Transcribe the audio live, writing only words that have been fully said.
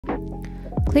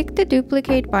Click the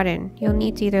duplicate button. You'll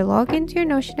need to either log into your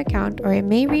Notion account or it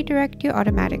may redirect you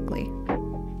automatically.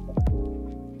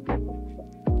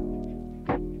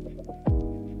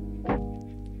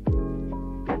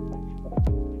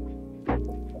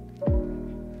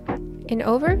 An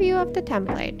overview of the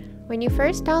template. When you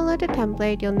first download the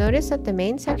template, you'll notice that the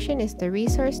main section is the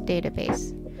resource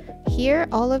database. Here,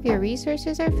 all of your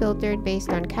resources are filtered based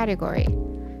on category.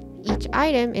 Each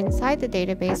item inside the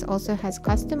database also has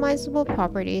customizable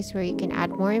properties where you can add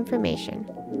more information.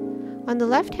 On the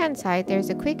left-hand side,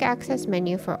 there's a quick access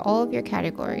menu for all of your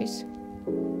categories.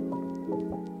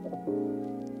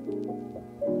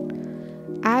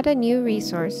 Add a new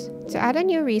resource. To add a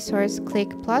new resource,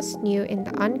 click plus new in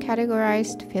the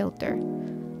uncategorized filter.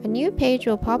 A new page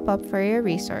will pop up for your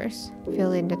resource.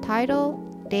 Fill in the title,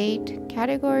 date,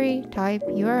 category, type,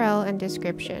 URL, and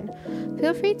description.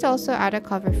 Feel free to also add a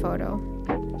cover photo.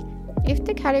 If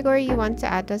the category you want to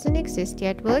add doesn't exist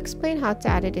yet, we'll explain how to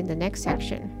add it in the next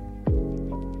section.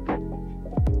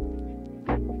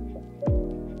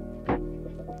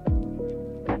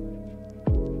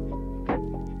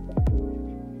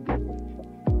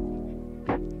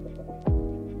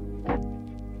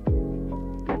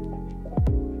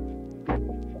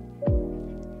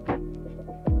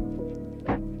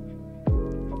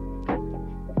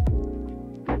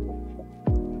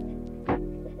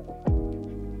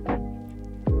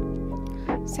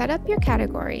 Set up your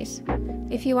categories.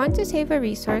 If you want to save a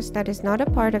resource that is not a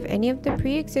part of any of the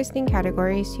pre-existing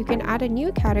categories, you can add a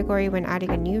new category when adding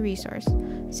a new resource.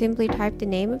 Simply type the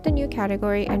name of the new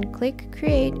category and click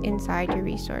Create inside your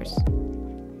resource.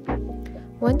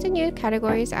 Once a new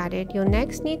category is added, you'll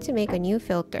next need to make a new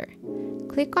filter.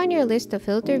 Click on your list of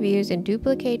filter views and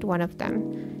duplicate one of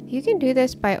them. You can do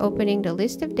this by opening the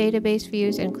list of database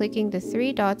views and clicking the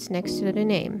three dots next to the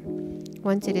name.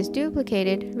 Once it is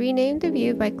duplicated, rename the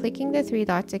view by clicking the three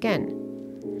dots again.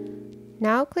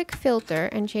 Now click Filter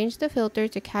and change the filter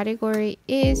to Category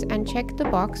Is and check the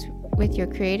box with your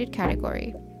created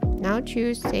category. Now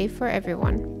choose Save for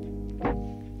Everyone.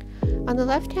 On the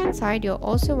left-hand side, you'll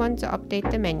also want to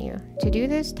update the menu. To do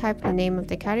this, type the name of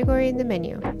the category in the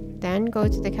menu. Then go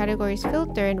to the Categories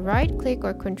filter and right-click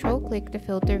or control-click the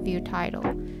filter view title.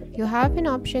 You'll have an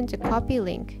option to copy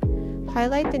link.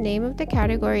 Highlight the name of the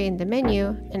category in the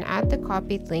menu and add the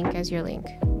copied link as your link.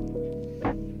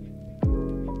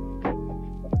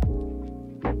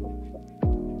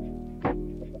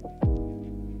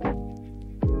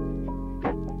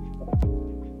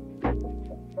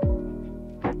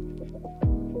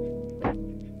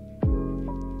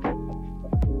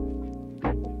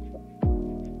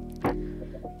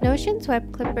 Notion's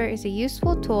Web Clipper is a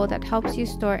useful tool that helps you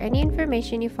store any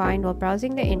information you find while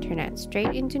browsing the internet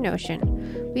straight into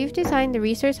Notion. We've designed the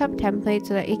Resource Hub template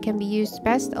so that it can be used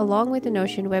best along with the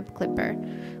Notion Web Clipper.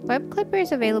 Web Clipper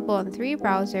is available on 3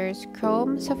 browsers: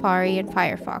 Chrome, Safari, and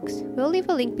Firefox. We'll leave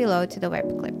a link below to the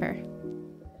Web Clipper.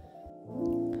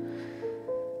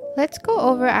 Let's go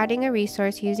over adding a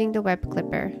resource using the Web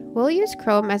Clipper. We'll use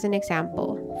Chrome as an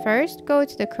example. First, go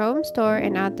to the Chrome store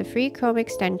and add the free Chrome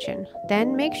extension.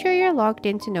 Then, make sure you're logged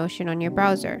into Notion on your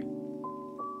browser.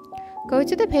 Go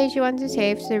to the page you want to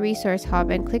save to the Resource Hub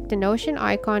and click the Notion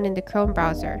icon in the Chrome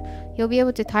browser. You'll be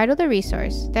able to title the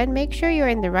resource. Then, make sure you're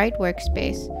in the right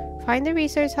workspace. Find the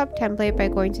Resource Hub template by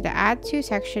going to the Add To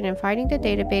section and finding the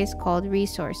database called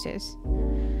Resources.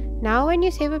 Now when you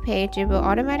save a page, it will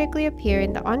automatically appear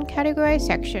in the Uncategorized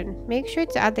section. Make sure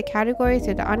to add the category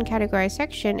to the Uncategorized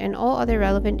section and all other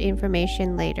relevant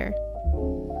information later.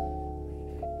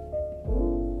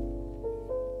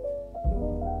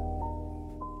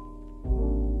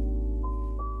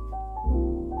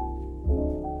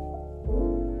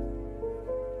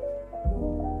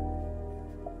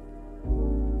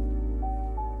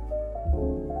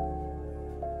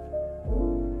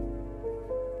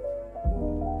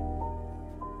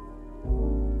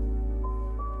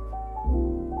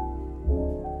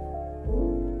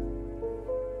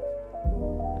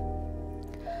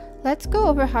 Let's go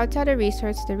over how to add a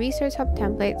resource to the Resource Hub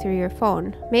template through your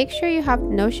phone. Make sure you have the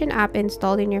Notion app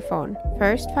installed in your phone.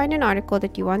 First, find an article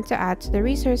that you want to add to the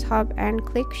Resource Hub and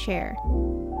click Share.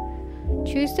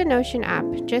 Choose the Notion app.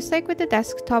 Just like with the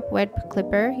desktop Web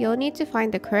Clipper, you'll need to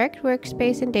find the correct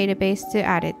workspace and database to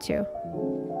add it to.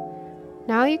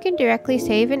 Now you can directly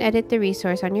save and edit the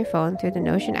resource on your phone through the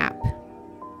Notion app.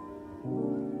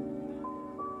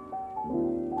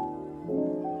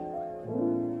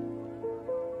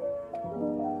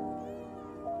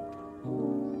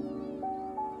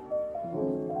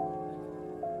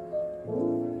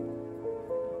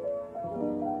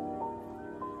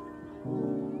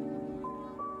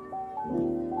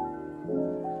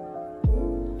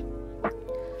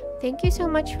 Thank you so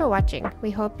much for watching.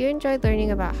 We hope you enjoyed learning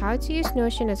about how to use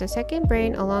Notion as a second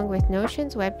brain along with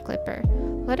Notion's web clipper.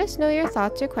 Let us know your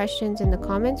thoughts or questions in the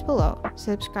comments below.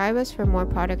 Subscribe us for more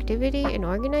productivity and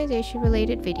organization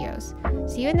related videos.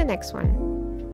 See you in the next one.